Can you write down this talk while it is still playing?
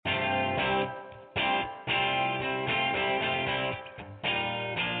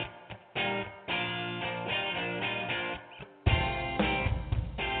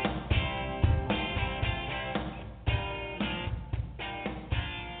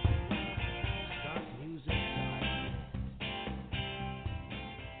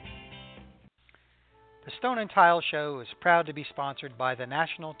Stone and Tile Show is proud to be sponsored by the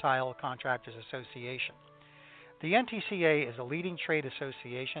National Tile Contractors Association. The NTCA is a leading trade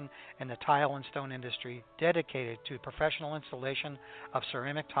association in the tile and stone industry dedicated to professional installation of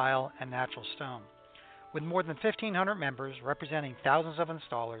ceramic tile and natural stone. With more than 1,500 members representing thousands of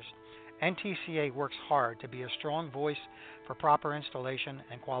installers, NTCA works hard to be a strong voice for proper installation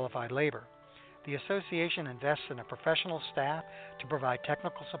and qualified labor. The association invests in a professional staff to provide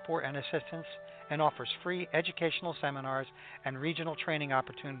technical support and assistance and offers free educational seminars and regional training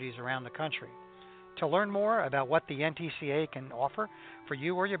opportunities around the country. To learn more about what the NTCA can offer for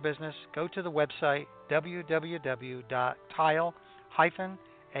you or your business, go to the website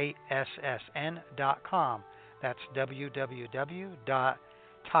www.tile-assn.com. That's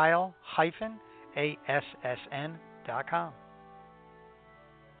www.tile-assn.com.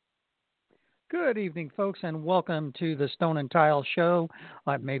 Good evening, folks, and welcome to the Stone and Tile Show.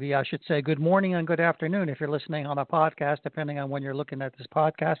 Maybe I should say good morning and good afternoon if you're listening on a podcast, depending on when you're looking at this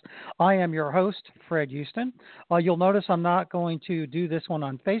podcast. I am your host, Fred Houston. You'll notice I'm not going to do this one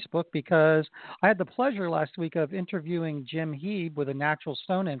on Facebook because I had the pleasure last week of interviewing Jim Heeb with the Natural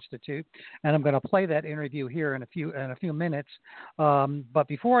Stone Institute, and I'm going to play that interview here in a few minutes. But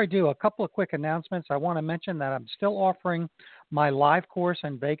before I do, a couple of quick announcements. I want to mention that I'm still offering my live course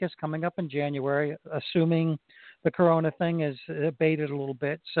in Vegas coming up in January, assuming the corona thing is abated a little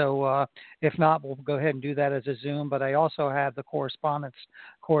bit. So if not, we'll go ahead and do that as a Zoom. But I also have the correspondence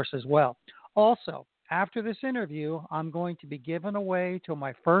course as well. Also, after this interview, I'm going to be giving away to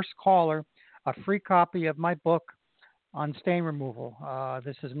my first caller a free copy of my book on stain removal.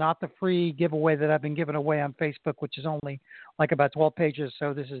 This is not the free giveaway that I've been giving away on Facebook, which is only like about 12 pages.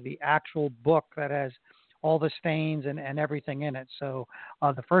 So this is the actual book that has all the stains and everything in it. So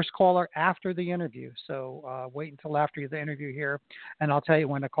the first caller after the interview. So wait until after the interview here, and I'll tell you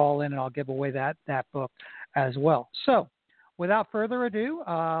when to call in, and I'll give away that book as well. So without further ado,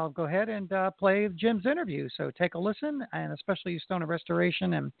 I'll go ahead and play Jim's interview. So take a listen, and especially you stone and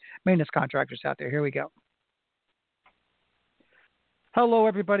restoration and maintenance contractors out there. Here we go. Hello,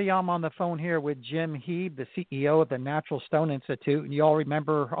 everybody. I'm on the phone here with Jim Heeb, the CEO of the Natural Stone Institute. And you all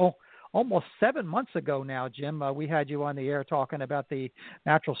remember, almost 7 months ago now, Jim, we had you on the air talking about the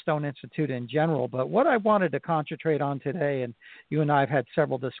Natural Stone Institute in general. But what I wanted to concentrate on today, and you and I have had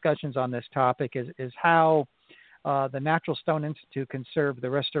several discussions on this topic, is how the Natural Stone Institute can serve the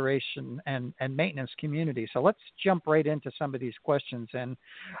restoration and maintenance community. So let's jump right into some of these questions. And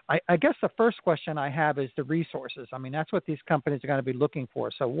I guess the first question I have is the resources. I mean, that's what these companies are going to be looking for.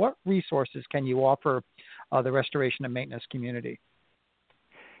 So what resources can you offer the restoration and maintenance community?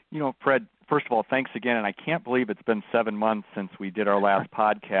 You know, Fred, first of all, thanks again. And I can't believe it's been 7 months since we did our last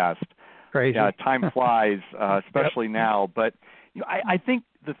podcast. Crazy. Time flies, especially now. But I think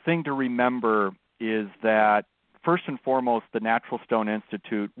the thing to remember is that, first and foremost, the Natural Stone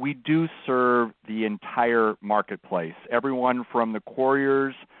Institute, we do serve the entire marketplace, everyone from the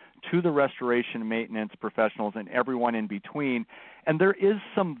quarriers to the restoration and maintenance professionals and everyone in between. And there is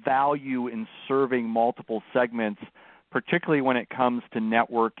some value in serving multiple segments, particularly when it comes to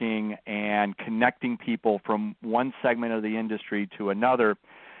networking and connecting people from one segment of the industry to another.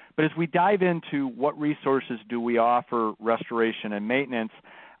 But as we dive into what resources do we offer restoration and maintenance,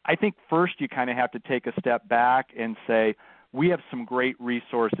 I think first you kind of have to take a step back and say, we have some great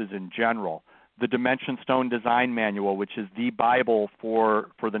resources in general. The Dimension Stone Design Manual, which is the Bible for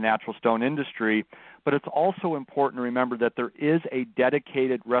the natural stone industry, but it's also important to remember that there is a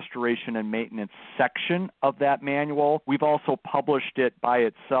dedicated restoration and maintenance section of that manual. We've also published it by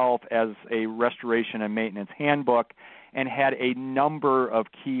itself as a restoration and maintenance handbook and had a number of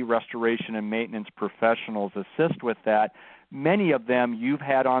key restoration and maintenance professionals assist with that. Many of them you've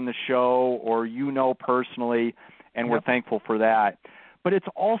had on the show or you know personally, and we're thankful for that. But it's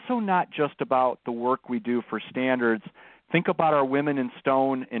also not just about the work we do for standards. Think about our Women in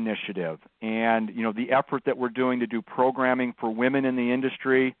Stone initiative and, the effort that we're doing to do programming for women in the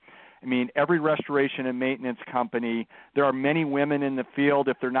industry. I mean, every restoration and maintenance company, there are many women in the field.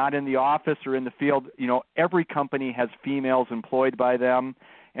 If they're not in the office or in the field, every company has females employed by them.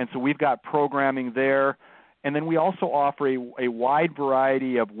 And so we've got programming there. And then we also offer a wide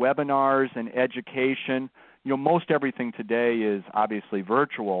variety of webinars and education. Most everything today is obviously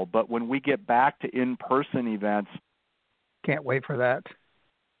virtual, but when we get back to in-person events, can't wait for that.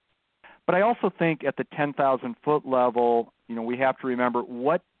 But I also think at the 10,000-foot level, we have to remember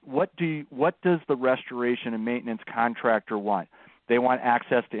what does the restoration and maintenance contractor want? They want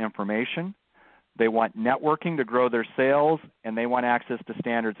access to information, they want networking to grow their sales, and they want access to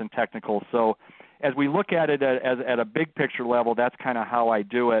standards and technical. So as we look at it at a big picture level, that's kind of how I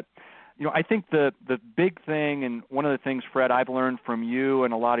do it. I think the big thing, and one of the things, Fred, I've learned from you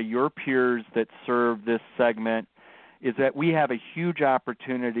and a lot of your peers that serve this segment, is that we have a huge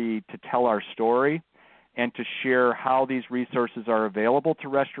opportunity to tell our story and to share how these resources are available to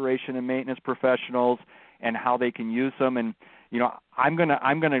restoration and maintenance professionals and how they can use them. And I'm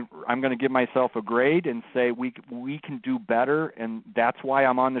gonna give myself a grade and say we can do better, and that's why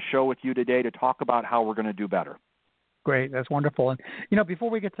I'm on the show with you today, to talk about how we're going to do better. Great. That's wonderful. And, before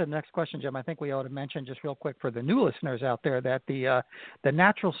we get to the next question, Jim, I think we ought to mention just real quick for the new listeners out there that the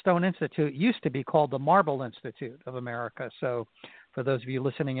Natural Stone Institute used to be called the Marble Institute of America. So for those of you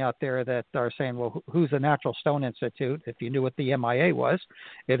listening out there that are saying, well, who's the Natural Stone Institute? If you knew what the MIA was,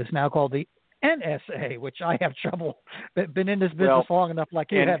 it is now called the NSA, which I have trouble. Been in this business long enough,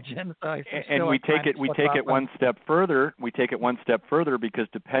 like you have, Jim. And we take it one step further. We take it one step further because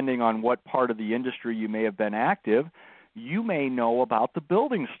depending on what part of the industry you may have been active, you may know about the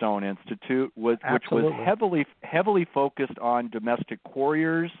Building Stone Institute, which was heavily focused on domestic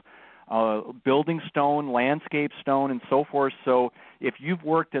quarriers, building stone, landscape stone, and so forth. So if you've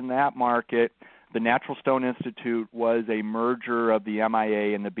worked in that market, the Natural Stone Institute was a merger of the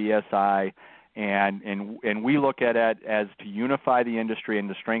MIA and the BSI, and we look at it as to unify the industry and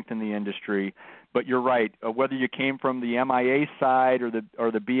to strengthen the industry. But you're right, whether you came from the MIA side or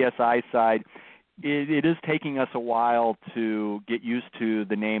the BSI side, it is taking us a while to get used to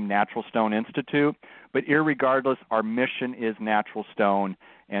the name Natural Stone Institute, but irregardless, our mission is natural stone.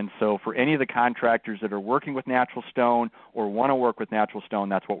 And so for any of the contractors that are working with natural stone or want to work with natural stone,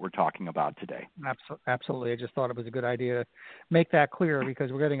 that's what we're talking about today. Absolutely. I just thought it was a good idea to make that clear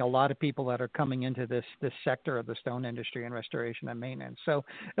because we're getting a lot of people that are coming into this sector of the stone industry and restoration and maintenance. So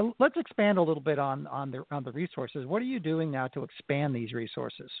let's expand a little bit on the resources. What are you doing now to expand these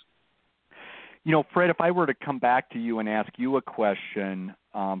resources? Fred, if I were to come back to you and ask you a question,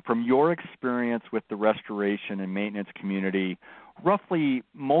 from your experience with the restoration and maintenance community, roughly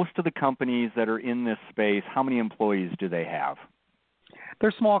most of the companies that are in this space, how many employees do they have?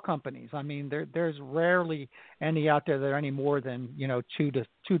 They're small companies. I mean, there's rarely any out there that are any more than, 2 to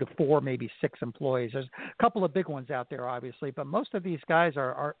 4, maybe 6 employees. There's a couple of big ones out there, obviously, but most of these guys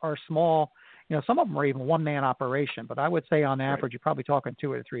are small. Some of them are even one-man operation, but I would say on average, You're probably talking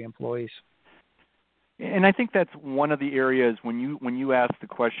 2 or 3 employees. And I think that's one of the areas when you ask the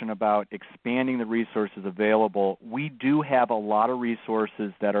question about expanding the resources available, we do have a lot of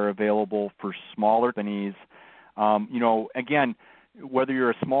resources that are available for smaller companies. Again, whether you're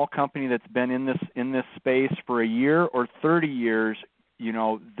a small company that's been in this space for a year or 30 years,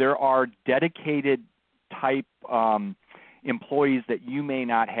 there are dedicated type employees that you may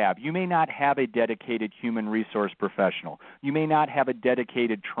not have. You may not have a dedicated human resource professional. You may not have a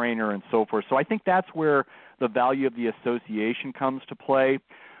dedicated trainer and so forth. So I think that's where the value of the association comes to play.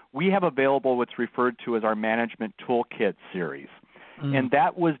 We have available what's referred to as our Management Toolkit series, and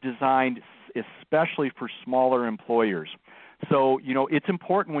that was designed especially for smaller employers. So, it's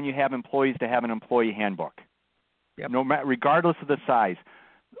important when you have employees to have an employee handbook, regardless of the size.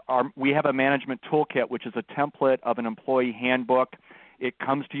 We have a management toolkit, which is a template of an employee handbook. It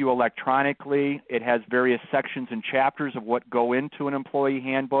comes to you electronically. It has various sections and chapters of what go into an employee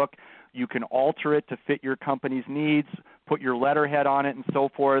handbook. You can alter it to fit your company's needs, put your letterhead on it, and so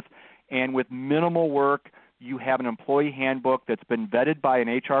forth. And with minimal work, you have an employee handbook that's been vetted by an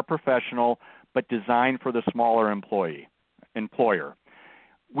HR professional, but designed for the smaller employer.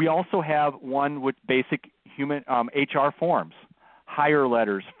 We also have one with basic human HR forms. Hire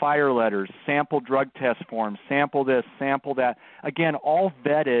letters, fire letters, sample drug test forms, sample this, sample that. Again, all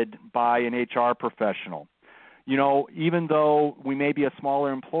vetted by an HR professional. Even though we may be a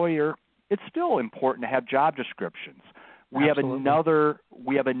smaller employer, it's still important to have job descriptions. We Absolutely.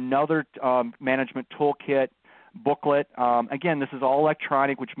 We have another management toolkit booklet. Again, this is all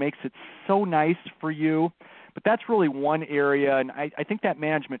electronic, which makes it so nice for you. But that's really one area, and I think that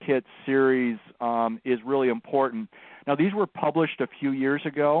Management Hit series is really important. Now, these were published a few years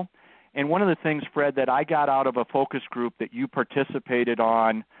ago, and one of the things, Fred, that I got out of a focus group that you participated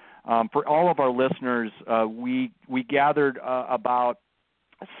on, for all of our listeners, we gathered about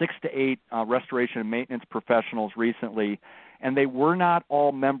 6 to 8 restoration and maintenance professionals recently, and they were not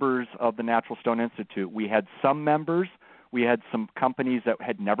all members of the Natural Stone Institute. We had some members. We had some companies that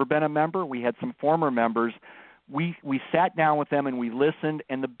had never been a member. We had some former members. We sat down with them and we listened,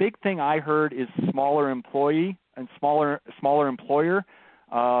 and the big thing I heard is smaller employee and smaller employer,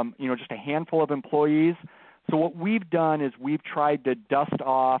 just a handful of employees. So what we've done is we've tried to dust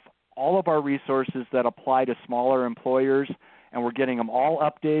off all of our resources that apply to smaller employers, and we're getting them all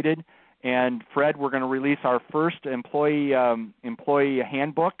updated. And Fred, we're going to release our first employee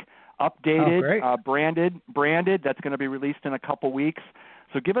handbook updated, branded. That's going to be released in a couple weeks.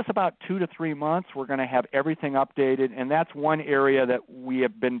 So give us about 2 to 3 months. We're going to have everything updated, and that's one area that we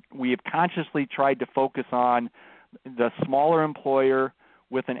have consciously tried to focus on the smaller employer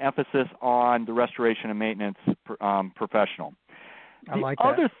with an emphasis on the restoration and maintenance professional. I like that.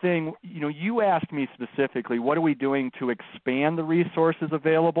 The other thing, you asked me specifically, what are we doing to expand the resources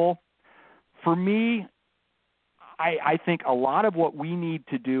available? For me, I think a lot of what we need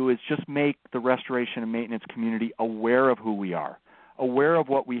to do is just make the restoration and maintenance community aware of who we are, aware of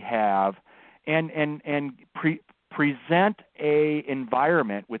what we have, and present a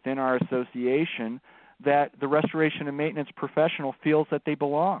environment within our association that the restoration and maintenance professional feels that they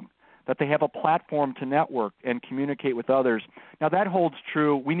belong, that they have a platform to network and communicate with others. Now, that holds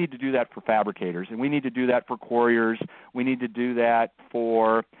true. We need to do that for fabricators, and we need to do that for quarriers. We need to do that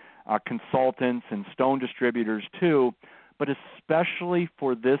for consultants and stone distributors too, but especially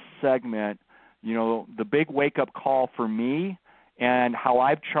for this segment, the big wake-up call for me and how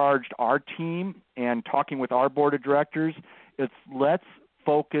I've charged our team and talking with our board of directors is let's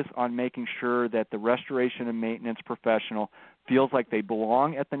focus on making sure that the restoration and maintenance professional feels like they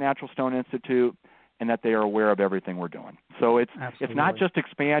belong at the Natural Stone Institute and that they are aware of everything we're doing. So it's not just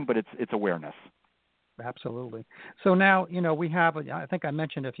expand, but it's awareness. Absolutely. So now, we have, I think I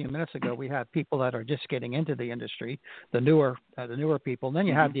mentioned a few minutes ago, we have people that are just getting into the industry, the newer people. And then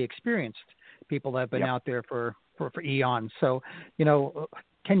you have the experienced people that have been out there for eons. So,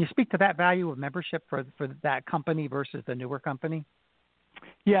 can you speak to that value of membership for that company versus the newer company?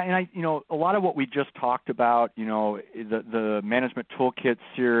 Yeah, and a lot of what we just talked about, the management toolkit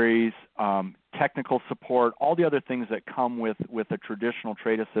series, technical support, all the other things that come with a traditional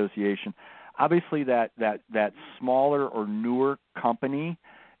trade association. Obviously, that smaller or newer company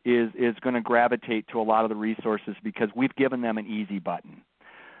is going to gravitate to a lot of the resources because we've given them an easy button.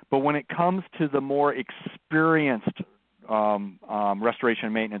 But when it comes to the more experienced restoration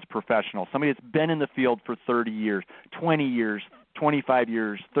and maintenance professional, somebody that's been in the field for 30 years, 20 years, 25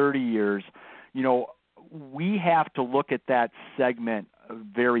 years, 30 years, we have to look at that segment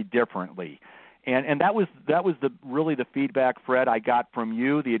very differently. And that was really the feedback, Fred, I got from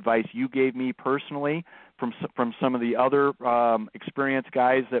you, the advice you gave me personally from some of the other experienced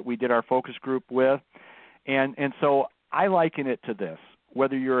guys that we did our focus group with. And so I liken it to this.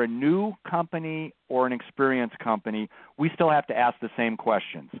 Whether you're a new company or an experienced company, we still have to ask the same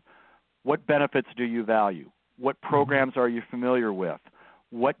questions. What benefits do you value? What programs are you familiar with?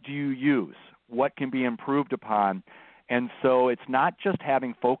 What do you use? What can be improved upon? And so it's not just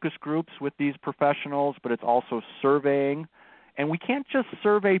having focus groups with these professionals, but it's also surveying. And we can't just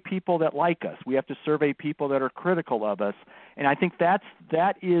survey people that like us. We have to survey people that are critical of us. And I think that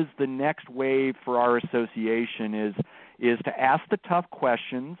is the next wave for our association is to ask the tough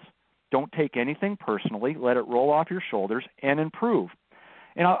questions. Don't take anything personally. Let it roll off your shoulders and improve.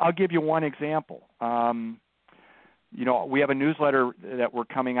 And I'll give you one example. We have a newsletter that we're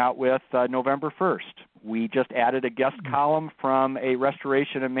coming out with November 1st. We just added a guest column from a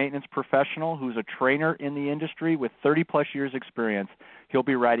restoration and maintenance professional who's a trainer in the industry with 30-plus years experience. He'll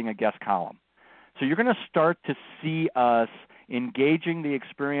be writing a guest column. So you're going to start to see us engaging the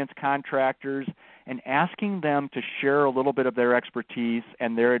experienced contractors and asking them to share a little bit of their expertise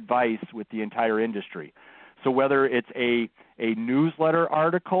and their advice with the entire industry. So whether it's a newsletter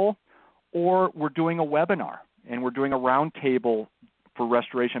article or we're doing a webinar, and we're doing a roundtable for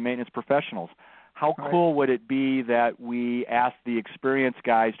restoration and maintenance professionals. How cool would it be that we ask the experienced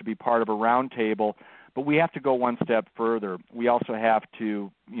guys to be part of a roundtable, but we have to go one step further. We also have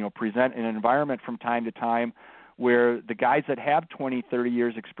to, present an environment from time to time where the guys that have 20, 30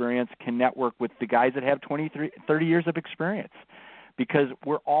 years experience can network with the guys that have 20, 30 years of experience, because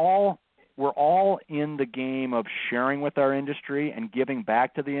we're all in the game of sharing with our industry and giving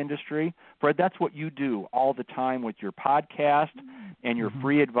back to the industry. Fred, that's what you do all the time with your podcast and your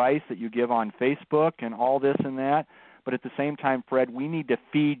free advice that you give on Facebook and all this and that. But at the same time, Fred, we need to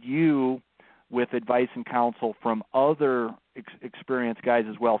feed you with advice and counsel from other experienced guys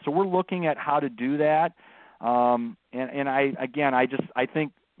as well. So we're looking at how to do that. I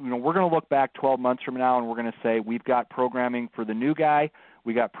think we're going to look back 12 months from now and we're going to say we've got programming for the new guy.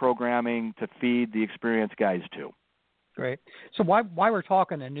 We got programming to feed the experienced guys too. Great. So why we're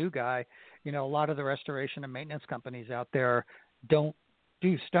talking a new guy, a lot of the restoration and maintenance companies out there don't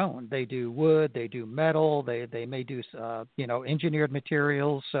do stone. They do wood, they do metal, they may do, engineered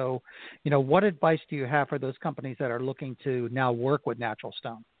materials. So, what advice do you have for those companies that are looking to now work with natural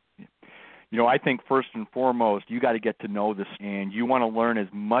stone? I think first and foremost, you got to get to know this, and you want to learn as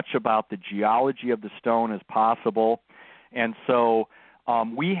much about the geology of the stone as possible. And so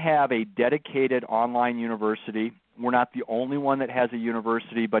We have a dedicated online university. We're not the only one that has a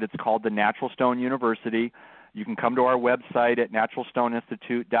university, but it's called the Natural Stone University. You can come to our website at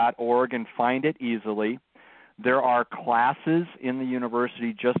naturalstoneinstitute.org and find it easily. There are classes in the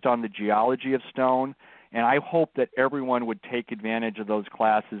university just on the geology of stone, and I hope that everyone would take advantage of those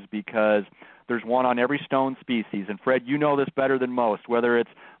classes because there's one on every stone species. And Fred, you know this better than most, whether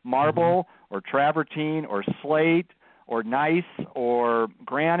it's marble or travertine or slate or gneiss or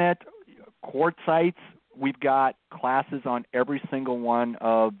granite, quartzites, we've got classes on every single one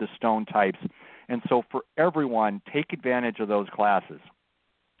of the stone types. And so for everyone, take advantage of those classes.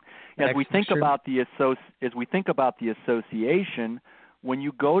 As we think about the association, when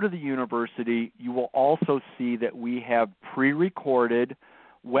you go to the university, you will also see that we have pre-recorded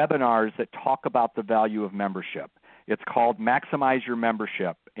webinars that talk about the value of membership. It's called Maximize Your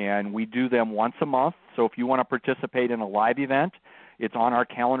Membership, and we do them once a month. So if you want to participate in a live event, it's on our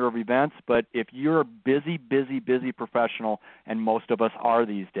calendar of events. But if you're a busy professional, and most of us are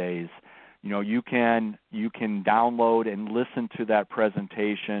these days, you can download and listen to that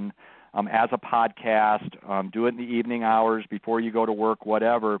presentation as a podcast, do it in the evening hours before you go to work,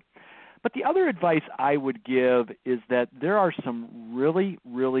 whatever. But the other advice I would give is that there are some really,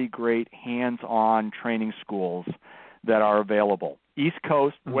 really great hands-on training schools that are available. East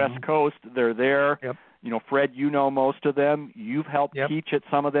Coast, West Coast, they're there. Yep. Fred, you know most of them. You've helped teach at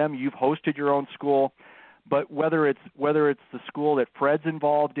some of them. You've hosted your own school. But whether it's the school that Fred's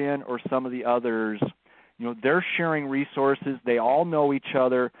involved in or some of the others, they're sharing resources. They all know each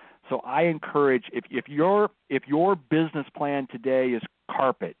other. So I encourage, if your business plan today is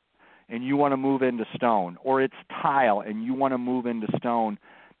carpet and you want to move into stone, or it's tile and you want to move into stone,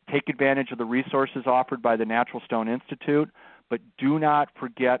 take advantage of the resources offered by the Natural Stone Institute, but do not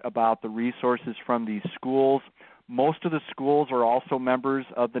forget about the resources from these schools. Most of the schools are also members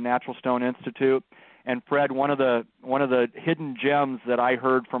of the Natural Stone Institute. And Fred, one of the hidden gems that I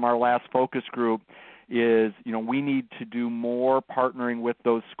heard from our last focus group is, we need to do more partnering with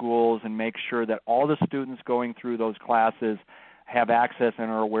those schools and make sure that all the students going through those classes have access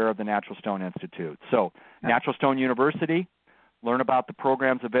and are aware of the Natural Stone Institute. So, Natural Stone University, learn about the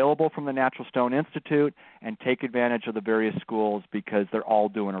programs available from the Natural Stone Institute, and take advantage of the various schools because they're all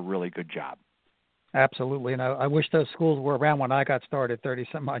doing a really good job. Absolutely, and I wish those schools were around when I got started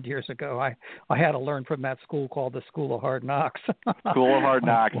 30-some-odd years ago. I had to learn from that school called the School of Hard Knocks. School of Hard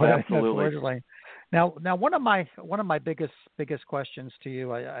Knocks, absolutely. Now, one of my biggest questions to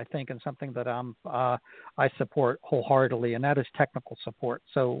you, I think, and something that I support wholeheartedly, and that is technical support.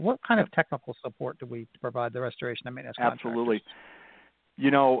 So, what kind of technical support do we provide the restoration and maintenance contractors? Absolutely.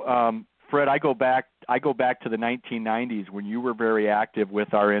 Fred, I go back to the 1990s when you were very active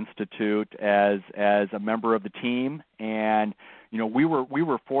with our institute as a member of the team, and we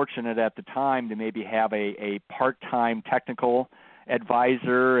were fortunate at the time to maybe have a part-time technical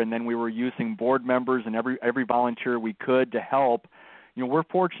advisor, and then we were using board members and every volunteer we could to help. We're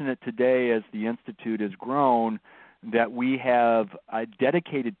fortunate today as the institute has grown that we have a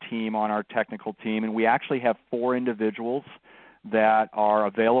dedicated team on our technical team, and we actually have 4 individuals that are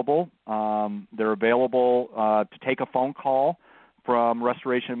available. They're available to take a phone call from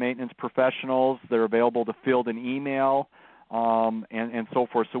restoration and maintenance professionals. They're available to field an email and so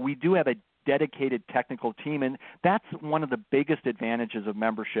forth. So we do have a dedicated technical team, and that's one of the biggest advantages of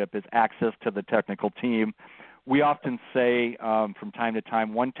membership is access to the technical team. We often say from time to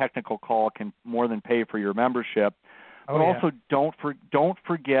time, one technical call can more than pay for your membership. But also don't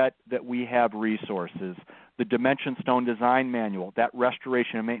forget that we have resources. The Dimension Stone Design Manual, that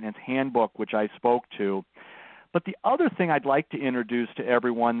Restoration and Maintenance Handbook, which I spoke to. But the other thing I'd like to introduce to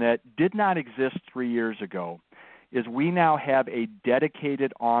everyone that did not exist 3 years ago is we now have a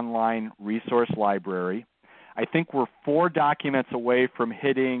dedicated online resource library. I think we're 4 documents away from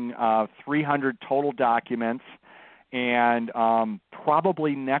hitting 300 total documents, and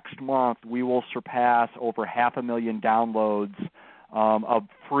probably next month we will surpass over 500,000 downloads of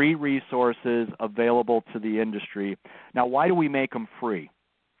free resources available to the industry. Now, why do we make them free?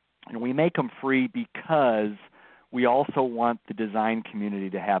 And we make them free because we also want the design community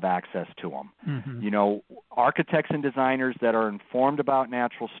to have access to them. Mm-hmm. Architects and designers that are informed about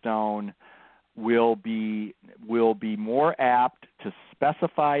natural stone will be more apt to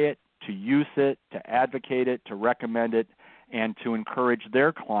specify it, to use it, to advocate it, to recommend it, and to encourage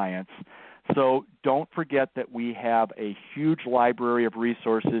their clients. So don't forget that we have a huge library of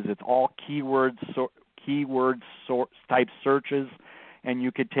resources. It's all keyword type searches, and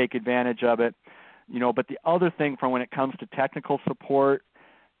you could take advantage of it. But the other thing from when it comes to technical support,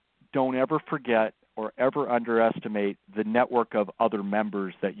 don't ever forget or ever underestimate the network of other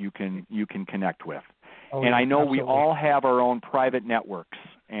members that you can connect with. Oh, and yeah, I know absolutely. we all have our own private networks,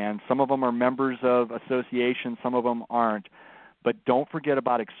 and some of them are members of associations, some of them aren't. But don't forget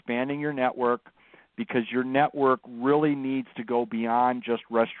about expanding your network, because your network really needs to go beyond just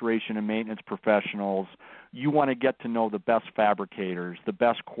restoration and maintenance professionals. You want to get to know the best fabricators, the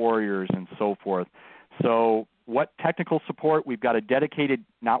best quarriers, and so forth. So what technical support? We've got a dedicated,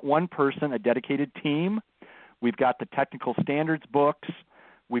 not one person, a dedicated team. We've got the technical standards books.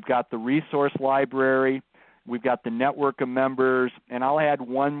 We've got the resource library. We've got the network of members. And I'll add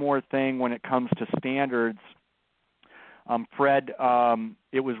one more thing when it comes to standards. Fred,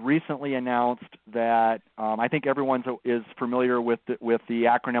 it was recently announced that I think everyone is familiar with the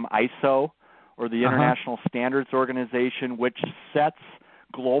acronym ISO, or the International Standards Organization, which sets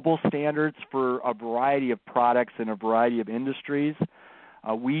global standards for a variety of products in a variety of industries.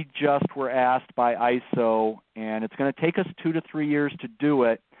 We just were asked by ISO, and it's going to take us 2 to 3 years to do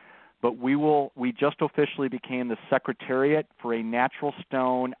it, but we just officially became the Secretariat for a Natural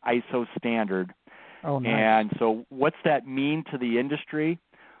Stone ISO standard. Oh, nice. And so what's that mean to the industry?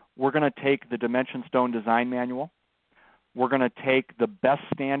 We're going to take the Dimension Stone Design Manual. We're going to take the best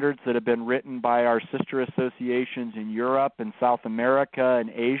standards that have been written by our sister associations in Europe and South America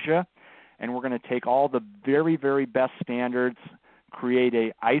and Asia, and we're going to take all the very, very best standards, create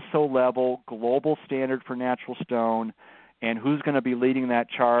a ISO-level global standard for natural stone, and who's going to be leading that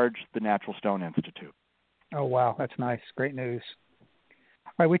charge? The Natural Stone Institute. Oh, wow. That's nice. Great news.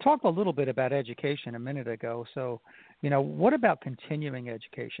 All right, we talked a little bit about education a minute ago. So, what about continuing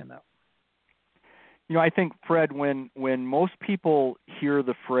education, though? I think, Fred, when most people hear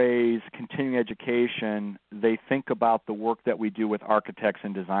the phrase continuing education, they think about the work that we do with architects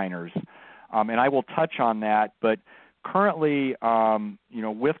and designers. And I will touch on that, but currently,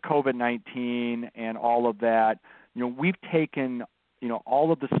 with COVID-19 and all of that, we've taken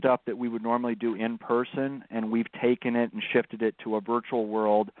all of the stuff that we would normally do in person, and we've taken it and shifted it to a virtual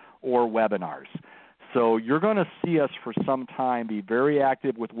world or webinars. So you're going to see us for some time be very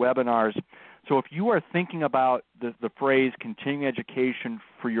active with webinars. So if you are thinking about the phrase continuing education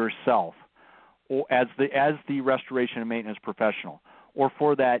for yourself, or as the restoration and maintenance professional, or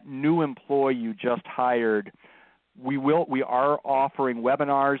for that new employee you just hired, we are offering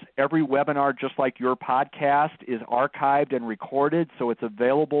webinars. Every webinar, just like your podcast, is archived and recorded, so it's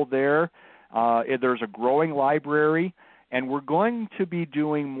available there. There's a growing library, and we're going to be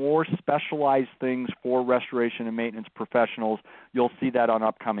doing more specialized things for restoration and maintenance professionals. You'll see that on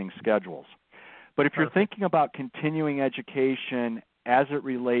upcoming schedules. But if you're thinking about continuing education as it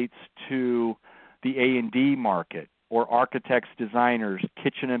relates to the A&D market, or architects, designers,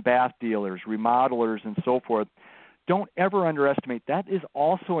 kitchen and bath dealers, remodelers, and so forth, don't ever underestimate that is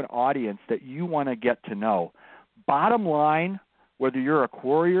also an audience that you want to get to know. Bottom line, whether you're a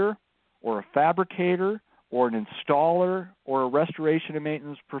quarrier or a fabricator or an installer or a restoration and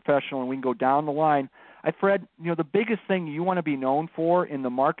maintenance professional, and we can go down the line, Fred, the biggest thing you want to be known for in the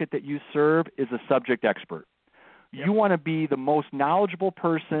market that you serve is a subject expert. Yep. You want to be the most knowledgeable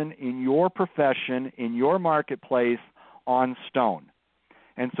person in your profession, in your marketplace on stone.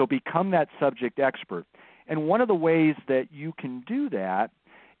 And so become that subject expert. And one of the ways that you can do that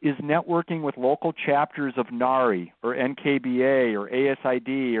is networking with local chapters of NARI or NKBA or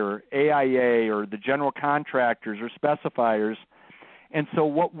ASID or AIA or the general contractors or specifiers. And so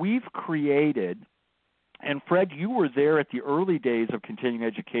what we've created, and Fred, you were there at the early days of continuing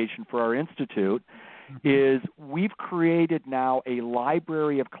education for our institute, is we've created now a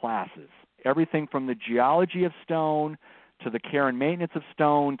library of classes, everything from the geology of stone to the care and maintenance of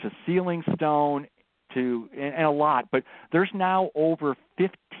stone to sealing stone, and a lot, but there's now over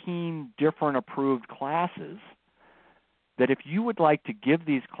 15 different approved classes that if you would like to give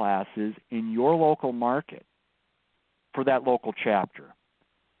these classes in your local market for that local chapter,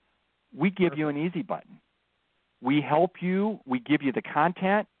 we give you an easy button. We help you, we give you the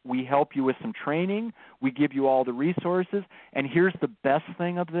content, we help you with some training, we give you all the resources, and here's the best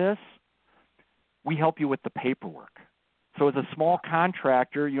thing of this, we help you with the paperwork. So as a small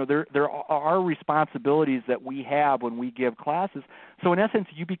contractor, there are responsibilities that we have when we give classes. So in essence,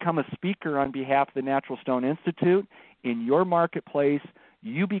 you become a speaker on behalf of the Natural Stone Institute in your marketplace.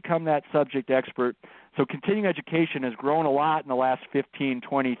 You become that subject expert. So continuing education has grown a lot in the last 15,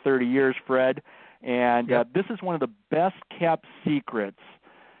 20, 30 years, Fred. And this is one of the best-kept secrets.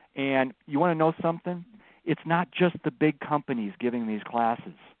 And you want to know something? It's not just the big companies giving these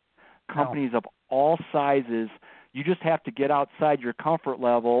classes. Companies of all sizes. You just have to get outside your comfort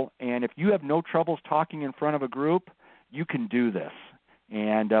level, and if you have no troubles talking in front of a group, you can do this.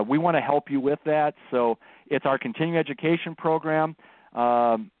 And we want to help you with that. So it's our continuing education program.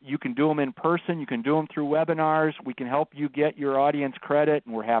 You can do them in person. You can do them through webinars. We can help you get your audience credit,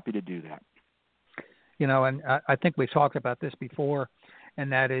 and we're happy to do that. And I think we've talked about this before,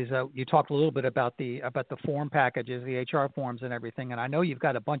 and that is you talked a little bit about the form packages, the HR forms and everything, and I know you've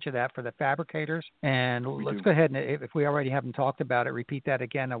got a bunch of that for the fabricators. And let's go ahead and, if we already haven't talked about it, repeat that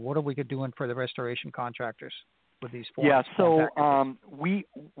again. What are we doing for the restoration contractors with these forms? Yeah, so we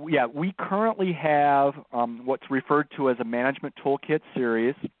currently have what's referred to as a management toolkit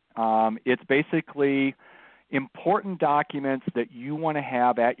series. It's basically important documents that you want to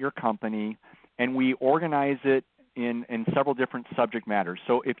have at your company, and we organize it in several different subject matters.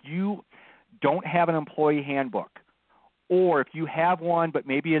 So if you don't have an employee handbook, or if you have one but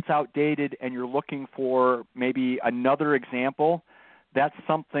maybe it's outdated and you're looking for maybe another example, that's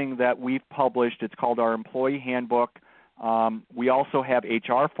something that we've published. It's called our employee handbook. We also have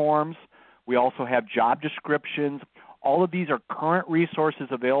HR forms. We also have job descriptions. All of these are current resources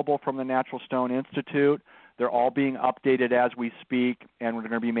available from the Natural Stone Institute. They're all being updated as we speak, and we're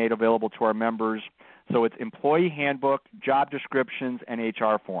going to be made available to our members. So it's employee handbook, job descriptions, and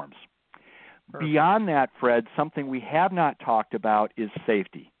HR forms. Perfect. Beyond that, Fred, something we have not talked about is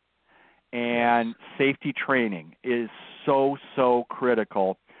safety. And safety training is so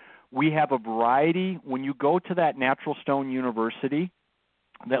critical. We have a variety. When you go to that Natural Stone University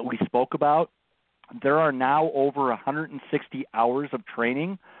that we spoke about, there are now over 160 hours of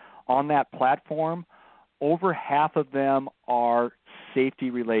training on that platform. Over half of them are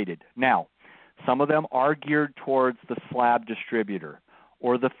safety related. Now, some of them are geared towards the slab distributor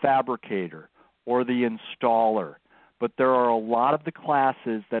or the fabricator or the installer. But there are a lot of the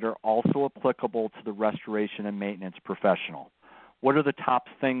classes that are also applicable to the restoration and maintenance professional. What are the top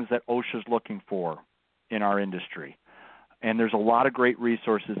things that OSHA is looking for in our industry? And there's a lot of great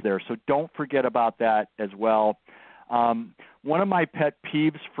resources there. So don't forget about that as well. One of my pet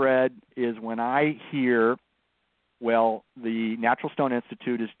peeves, Fred, is when I hear, well, the Natural Stone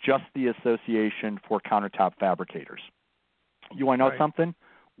Institute is just the Association for Countertop Fabricators. You want to know something?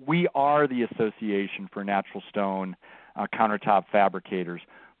 We are the Association for Natural Stone Countertop Fabricators,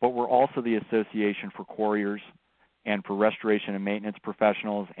 but we're also the Association for Quarriers and for restoration and maintenance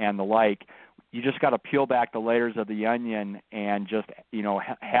professionals and the like. You just got to peel back the layers of the onion and just,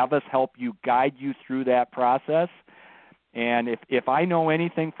 have us help you, guide you through that process. And if I know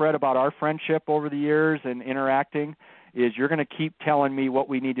anything, Fred, about our friendship over the years and interacting, is you're going to keep telling me what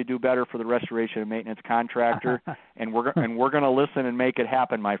we need to do better for the restoration and maintenance contractor, and we're going to listen and make it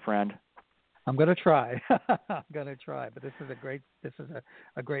happen, my friend. I'm going to try. But this is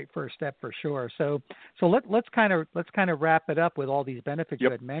a great first step for sure. So let's kind of wrap it up with all these benefits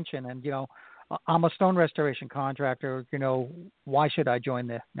you had mentioned. And I'm a stone restoration contractor. Why should I join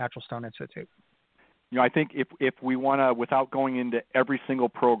the Natural Stone Institute? I think if we want to, without going into every single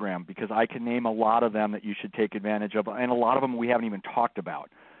program, because I can name a lot of them that you should take advantage of, and a lot of them we haven't even talked about.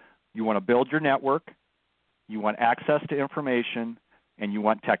 You want to build your network, you want access to information, and you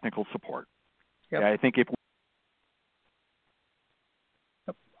want technical support. Yep. I think if we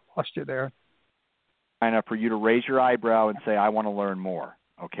lost you there, enough for you to raise your eyebrow and say, I want to learn more,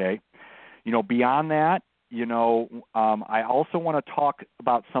 okay? Beyond that, I also want to talk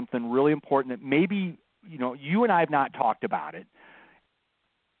about something really important that maybe, you and I have not talked about it.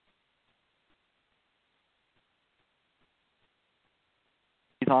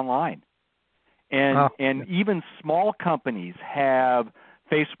 It's online. And even small companies have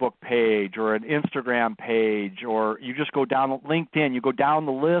Facebook page or an Instagram page, or you just go down LinkedIn, you go down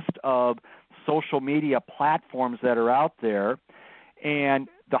the list of social media platforms that are out there. And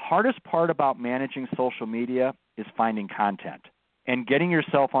the hardest part about managing social media is finding content and getting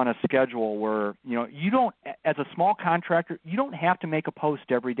yourself on a schedule where, you don't, as a small contractor, you don't have to make a post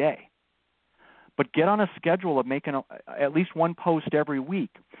every day, but get on a schedule of making at least one post every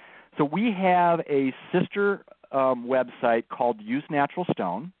week. So we have a sister website called Use Natural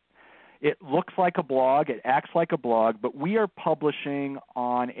Stone. It looks like a blog, it acts like a blog, but we are publishing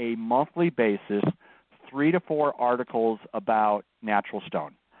on a monthly basis 3 to 4 articles about natural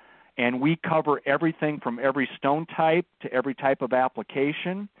stone. And we cover everything from every stone type to every type of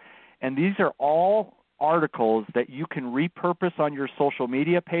application. And these are all articles that you can repurpose on your social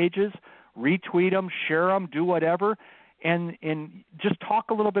media pages, retweet them, share them, do whatever, and just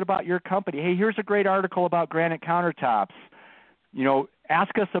talk a little bit about your company. Hey, here's a great article about granite countertops.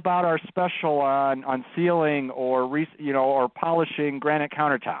 Ask us about our special on sealing or polishing granite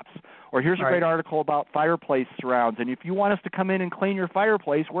countertops. Or here's a great article about fireplace surrounds. And if you want us to come in and clean your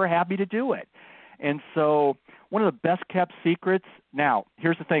fireplace, we're happy to do it. And so one of the best kept secrets. Now,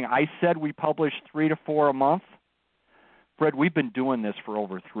 here's the thing. I said we publish 3 to 4 a month. Fred, we've been doing this for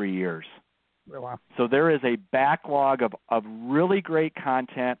over 3 years. Wow. So there is a backlog of really great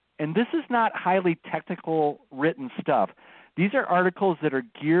content. And this is not highly technical written stuff. These are articles that are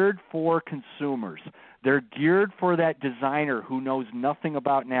geared for consumers. They're geared for that designer who knows nothing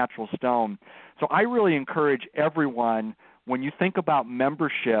about natural stone. So I really encourage everyone, when you think about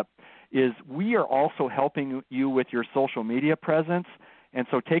membership, is we are also helping you with your social media presence, and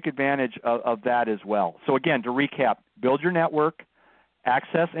so take advantage of that as well. So again, to recap, build your network,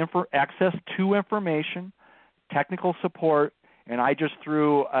 access to information, technical support, and I just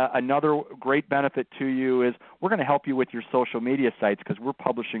threw another great benefit to you is we're going to help you with your social media sites because we're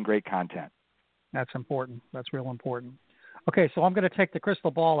publishing great content. That's important. That's real important. Okay, so I'm going to take the crystal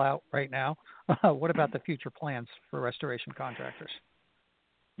ball out right now. What about the future plans for restoration contractors?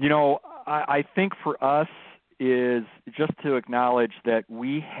 You know, I think for us is just to acknowledge that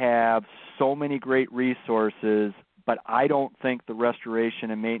we have so many great resources, but I don't think the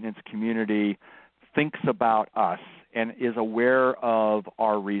restoration and maintenance community thinks about us and is aware of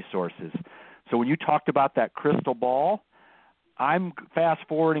our resources. So when you talked about that crystal ball, I'm fast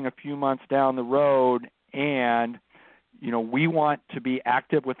forwarding a few months down the road, and we want to be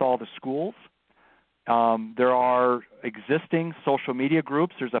active with all the schools. There are existing social media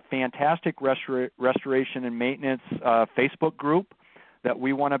groups. There's a fantastic restoration and maintenance Facebook group that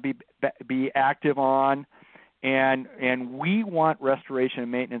we want to be active on. And we want restoration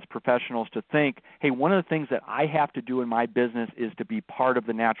and maintenance professionals to think, hey, one of the things that I have to do in my business is to be part of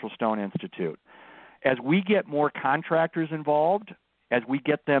the Natural Stone Institute. As we get more contractors involved, as we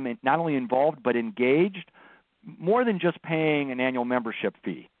get them not only involved but engaged, more than just paying an annual membership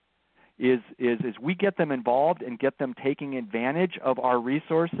fee, is we get them involved and get them taking advantage of our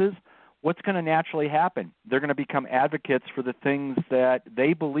resources, what's going to naturally happen? They're going to become advocates for the things that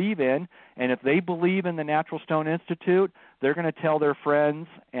they believe in, and if they believe in the Natural Stone Institute, they're going to tell their friends,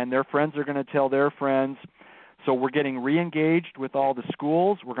 and their friends are going to tell their friends. So we're getting re-engaged with all the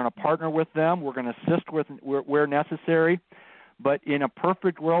schools. We're going to partner with them. We're going to assist with where necessary. But in a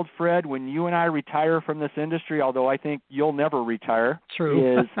perfect world, Fred, when you and I retire from this industry, although I think you'll never retire,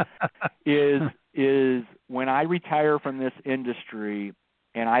 True. is when I retire from this industry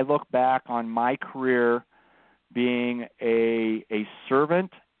and I look back on my career being a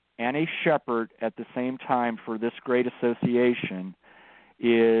servant and a shepherd at the same time for this great association,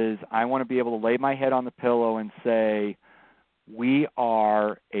 is I want to be able to lay my head on the pillow and say, we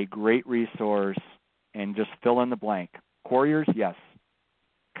are a great resource, and just fill in the blank. Quarriers, yes.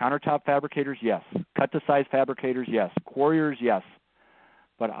 Countertop fabricators, yes. Cut-to-size fabricators, yes. Quarriers, yes.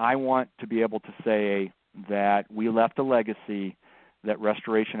 But I want to be able to say that we left a legacy that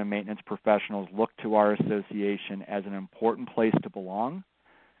restoration and maintenance professionals look to our association as an important place to belong,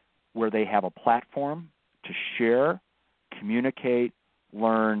 where they have a platform to share, communicate,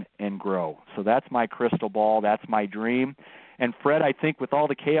 learn, and grow. So that's my crystal ball. That's my dream. And Fred, I think with all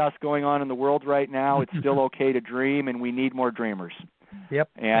the chaos going on in the world right now, it's still okay to dream, and we need more dreamers. Yep.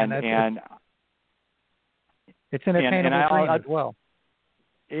 And it's an attainable dream as well.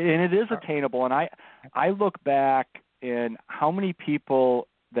 And it is attainable. And I look back in how many people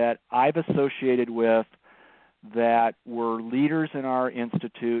that I've associated with that were leaders in our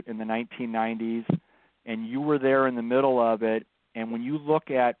institute in the 1990s, and you were there in the middle of it. And when you look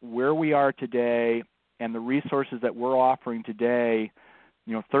at where we are today and the resources that we're offering today,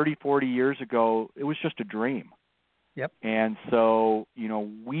 30, 40 years ago, it was just a dream. Yep. And so,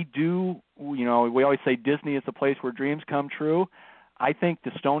 we always say Disney is the place where dreams come true. I think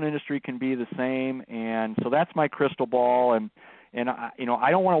the stone industry can be the same. And so that's my crystal ball. And I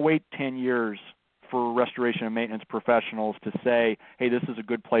don't want to wait 10 years for restoration and maintenance professionals to say, hey, this is a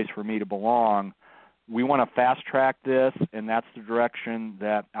good place for me to belong. We want to fast track this, and that's the direction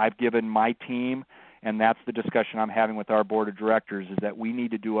that I've given my team, and that's the discussion I'm having with our board of directors, is that we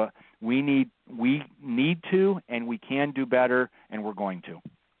need to we need to, and we can do better, and we're going to.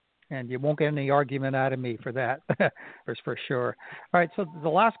 And you won't get any argument out of me for that, for sure. All right, so the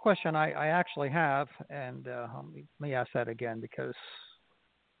last question I actually have, and let me ask that again because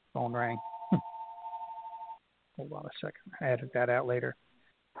phone rang. Hold on a second. I added that out later.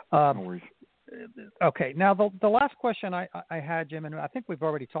 No worries. Okay. Now, the last question I had, Jim, and I think we've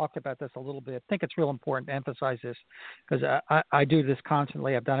already talked about this a little bit. I think it's real important to emphasize this because I do this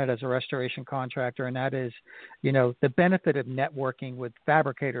constantly. I've done it as a restoration contractor, and that is, the benefit of networking with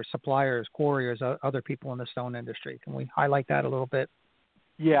fabricators, suppliers, quarriers, other people in the stone industry. Can we highlight that a little bit?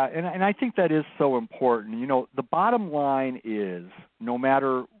 Yeah, and I think that is so important. The bottom line is no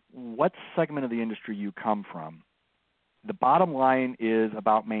matter what segment of the industry you come from, the bottom line is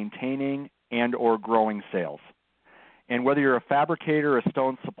about maintaining and or growing sales. And whether you're a fabricator, a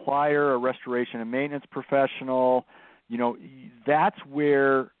stone supplier, a restoration and maintenance professional, that's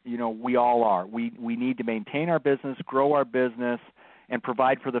where, we all are. We need to maintain our business, grow our business, and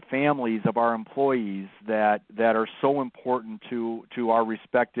provide for the families of our employees that are so important to our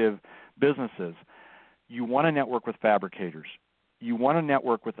respective businesses. You want to network with fabricators. You want to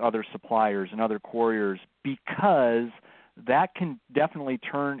network with other suppliers and other couriers, because that can definitely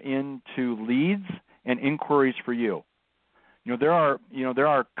turn into leads and inquiries for you. There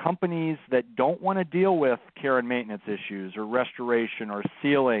are companies that don't want to deal with care and maintenance issues or restoration or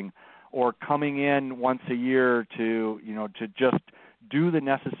sealing or coming in once a year to just do the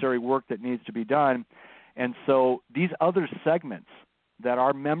necessary work that needs to be done. And so these other segments that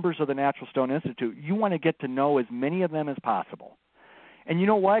are members of the Natural Stone Institute, you want to get to know as many of them as possible. And you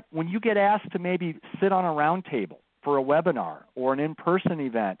know what? When you get asked to maybe sit on a round table for a webinar or an in-person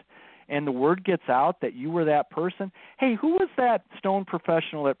event, and the word gets out that you were that person, hey, who was that stone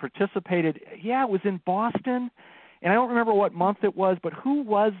professional that participated? Yeah, it was in Boston, and I don't remember what month it was, but who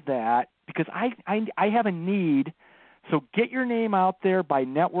was that? Because I have a need. So get your name out there by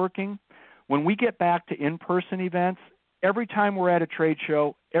networking. When we get back to in-person events, every time we're at a trade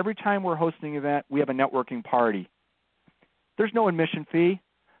show, every time we're hosting an event, we have a networking party. There's no admission fee.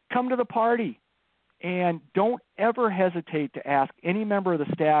 Come to the party. And don't ever hesitate to ask any member of the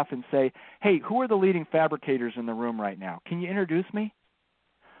staff and say, hey, who are the leading fabricators in the room right now? Can you introduce me?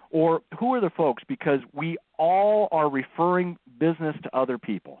 Or who are the folks? Because we all are referring business to other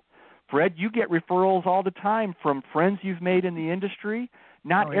people. Fred, you get referrals all the time from friends you've made in the industry.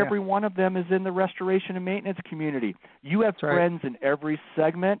 Not every one of them is in the restoration and maintenance community. You have friends in every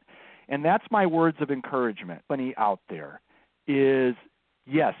segment, and that's my words of encouragement. Money out there is,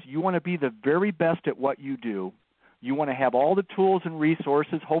 yes, you want to be the very best at what you do. You want to have all the tools and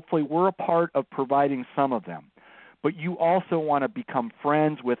resources. Hopefully we're a part of providing some of them. But you also want to become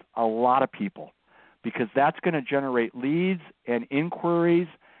friends with a lot of people, because that's going to generate leads and inquiries.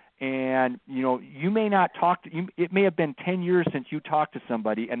 And, you may not talk to you. It may have been 10 years since you talked to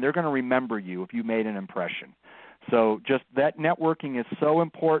somebody, and they're going to remember you if you made an impression. So just that networking is so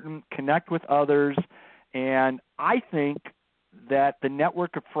important. Connect with others. And I think that the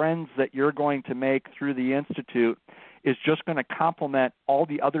network of friends that you're going to make through the Institute is just going to complement all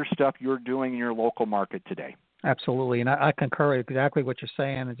the other stuff you're doing in your local market today. Absolutely, and I concur exactly what you're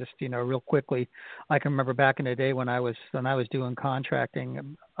saying. And just real quickly, I can remember back in the day when I was doing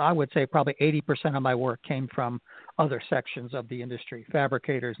contracting, I would say probably 80% of my work came from other sections of the industry,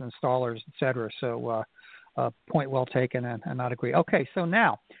 fabricators, installers, et cetera. So, point well taken, and I'd agree. Okay, so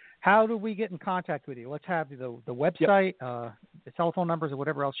now, how do we get in contact with you? Let's have the website, the telephone numbers, or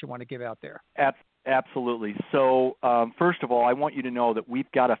whatever else you want to give out there. Absolutely. So first of all, I want you to know that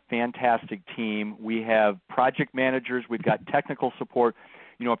we've got a fantastic team. We have project managers. We've got technical support.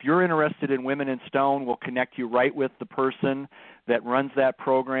 If you're interested in Women in Stone, we'll connect you right with the person that runs that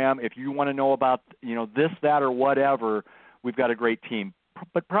program. If you want to know about this, that, or whatever, we've got a great team.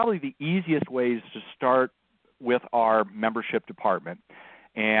 But probably the easiest way is to start with our membership department.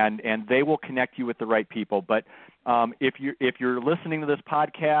 And they will connect you with the right people. But if you're listening to this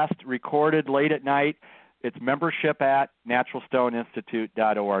podcast recorded late at night, it's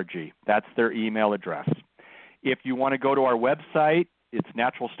membership@naturalstoneinstitute.org. That's their email address. If you want to go to our website, it's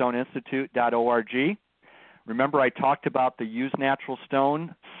naturalstoneinstitute.org. Remember, I talked about the Use Natural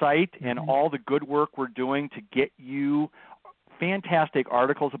Stone site and all the good work we're doing to get you fantastic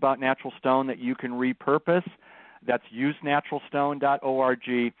articles about natural stone that you can repurpose. That's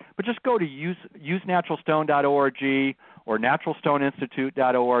usenaturalstone.org. But just go to usenaturalstone.org or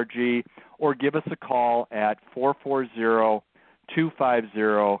naturalstoneinstitute.org, or give us a call at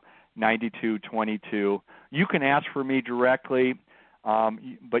 440-250-9222. You can ask for me directly,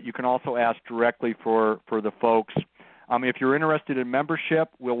 but you can also ask directly for the folks. If you're interested in membership,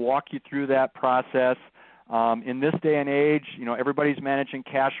 we'll walk you through that process. In this day and age, everybody's managing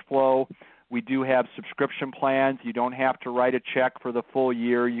cash flow. We do have subscription plans. You don't have to write a check for the full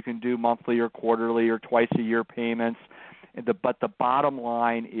year. You can do monthly or quarterly or twice-a-year payments. But the bottom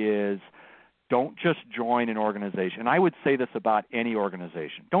line is, don't just join an organization. And I would say this about any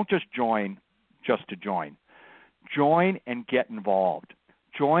organization. Don't just join just to join. Join and get involved.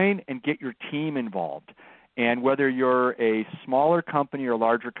 Join and get your team involved. And whether you're a smaller company or a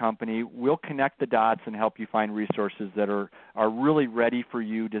larger company, we'll connect the dots and help you find resources that are really ready for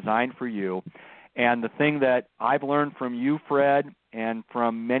you, designed for you. And the thing that I've learned from you, Fred, and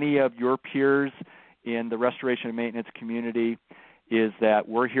from many of your peers in the restoration and maintenance community is that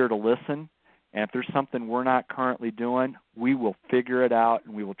we're here to listen, and if there's something we're not currently doing, we will figure it out,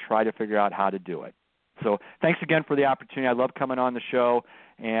 and we will try to figure out how to do it. So thanks again for the opportunity. I love coming on the show,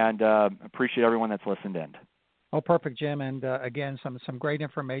 and appreciate everyone that's listened in. Oh, perfect, Jim. And again, some great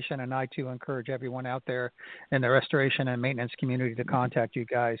information, and I, too, encourage everyone out there in the restoration and maintenance community to contact you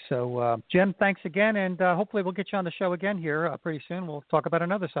guys. So, Jim, thanks again, and hopefully we'll get you on the show again here pretty soon. We'll talk about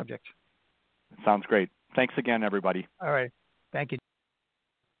another subject. Sounds great. Thanks again, everybody. All right. Thank you.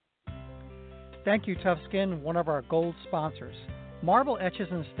 Thank you, Tough Skin, one of our gold sponsors. Marble etches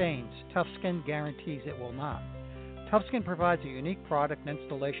and stains. Tough Skin guarantees it will not. Tough Skin provides a unique product and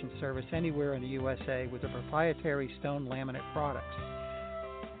installation service anywhere in the USA with their proprietary stone laminate products.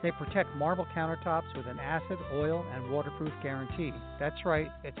 They protect marble countertops with an acid, oil, and waterproof guarantee. That's right,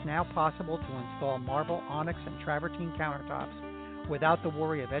 it's now possible to install marble, onyx, and travertine countertops without the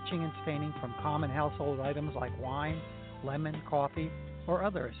worry of etching and staining from common household items like wine, lemon, coffee, or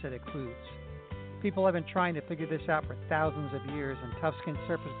other acidic foods. People have been trying to figure this out for thousands of years, and Tough Skin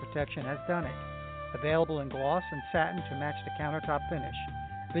Surface Protection has done it. Available in gloss and satin to match the countertop finish.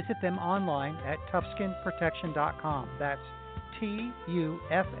 Visit them online at toughskinprotection.com. That's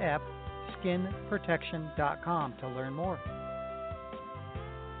TUFF skinprotection.com to learn more.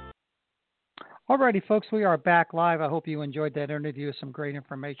 Alrighty, folks, we are back live. I hope you enjoyed that interview. Some great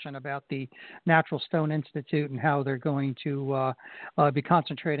information about the Natural Stone Institute and how they're going to be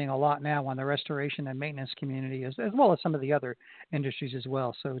concentrating a lot now on the restoration and maintenance community, as well as some of the other industries as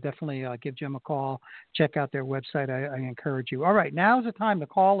well. So definitely give Jim a call. Check out their website. I encourage you. All right, now's the time to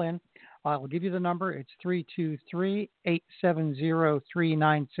call in. I'll give you the number. It's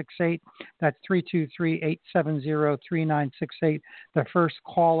 323-870-3968. That's 323-870-3968. The first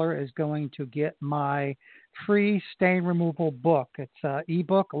caller is going to get my free stain removal book. It's an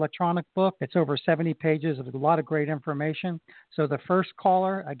ebook, electronic book. It's over 70 pages with a lot of great information. So the first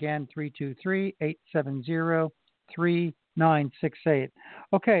caller, again, 323-870-3968.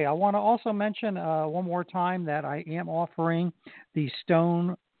 Okay, I want to also mention one more time that I am offering the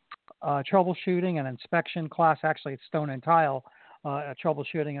stone troubleshooting and inspection class. Actually, it's stone and tile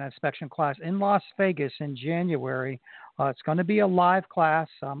troubleshooting and inspection class in Las Vegas in January. It's going to be a live class.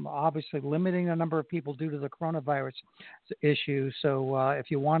 I'm obviously limiting the number of people due to the coronavirus issue. So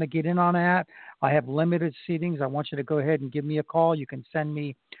if you want to get in on that, I have limited seatings. I want you to go ahead and give me a call. You can send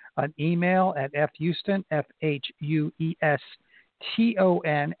me an email at fhouston, FHUESTON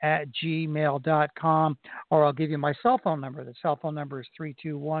 @gmail.com, or I'll give you my cell phone number. The cell phone number is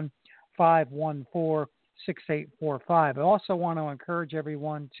 321-514-6845. I also want to encourage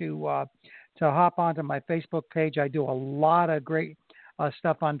everyone to hop onto my Facebook page. I do a lot of great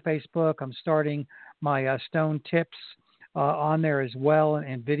stuff on Facebook. I'm starting my stone tips on there as well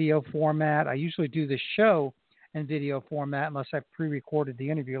in video format. I usually do the show in video format unless I've pre-recorded the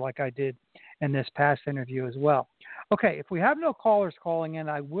interview like I did in this past interview as well. Okay, if we have no callers calling in,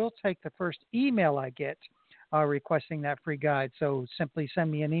 I will take the first email I get requesting that free guide. So simply send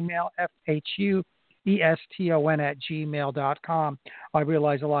me an email, FHUESTON @gmail.com. I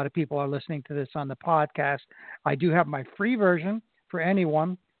realize a lot of people are listening to this on the podcast. I do have my free version for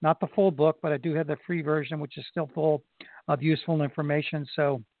anyone, not the full book, but I do have the free version, which is still full of useful information.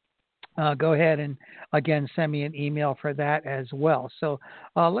 So go ahead and, again, send me an email for that as well. So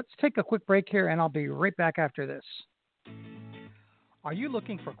let's take a quick break here, and I'll be right back after this. Are you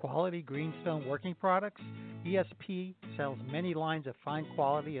looking for quality greenstone working products? ESP sells many lines of fine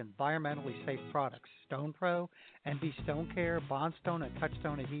quality, environmentally safe products. Stone Pro, NB Stone Care, Bond Stone and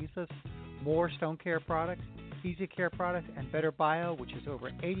Touchstone adhesives, more Stone Care products, Easy Care products, and Better Bio, which is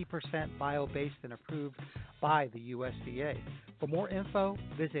over 80% bio-based and approved by the USDA. For more info,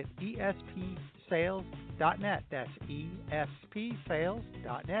 visit espsales.net. That's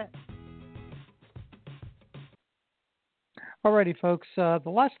espsales.net. Alrighty, folks. The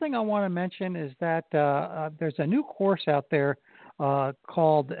last thing I want to mention is that there's a new course out there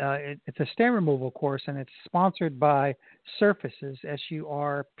called, it's a stain removal course, and it's sponsored by Surfaces,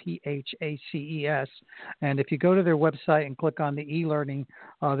 SURPHACES. And if you go to their website and click on the e-learning,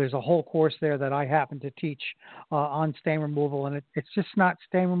 there's a whole course there that I happen to teach on stain removal. And it's just not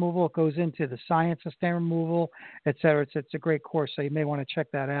stain removal. It goes into the science of stain removal, et cetera. It's a great course, so you may want to check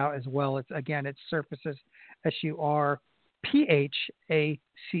that out as well. It's Surfaces, SURPHACES.com.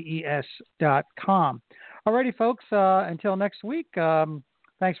 Alrighty, folks, until next week,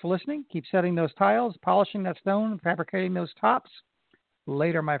 thanks for listening. Keep setting those tiles, polishing that stone, fabricating those tops.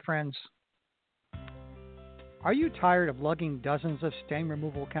 Later, my friends. Are you tired of lugging dozens of stain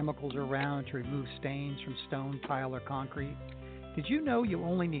removal chemicals around to remove stains from stone, tile, or concrete? Did you know you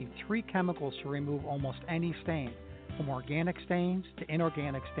only need 3 chemicals to remove almost any stain? From organic stains to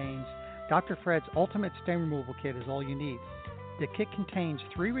inorganic stains, Dr. Fred's Ultimate Stain Removal Kit is all you need. The kit contains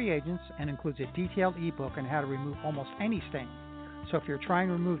 3 reagents and includes a detailed ebook on how to remove almost any stain. So if you're trying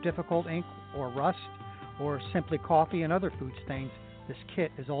to remove difficult ink or rust or simply coffee and other food stains, this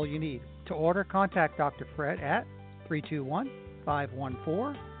kit is all you need. To order, contact Dr. Fred at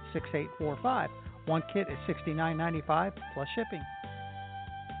 321-514-6845. One kit is $69.95 plus shipping.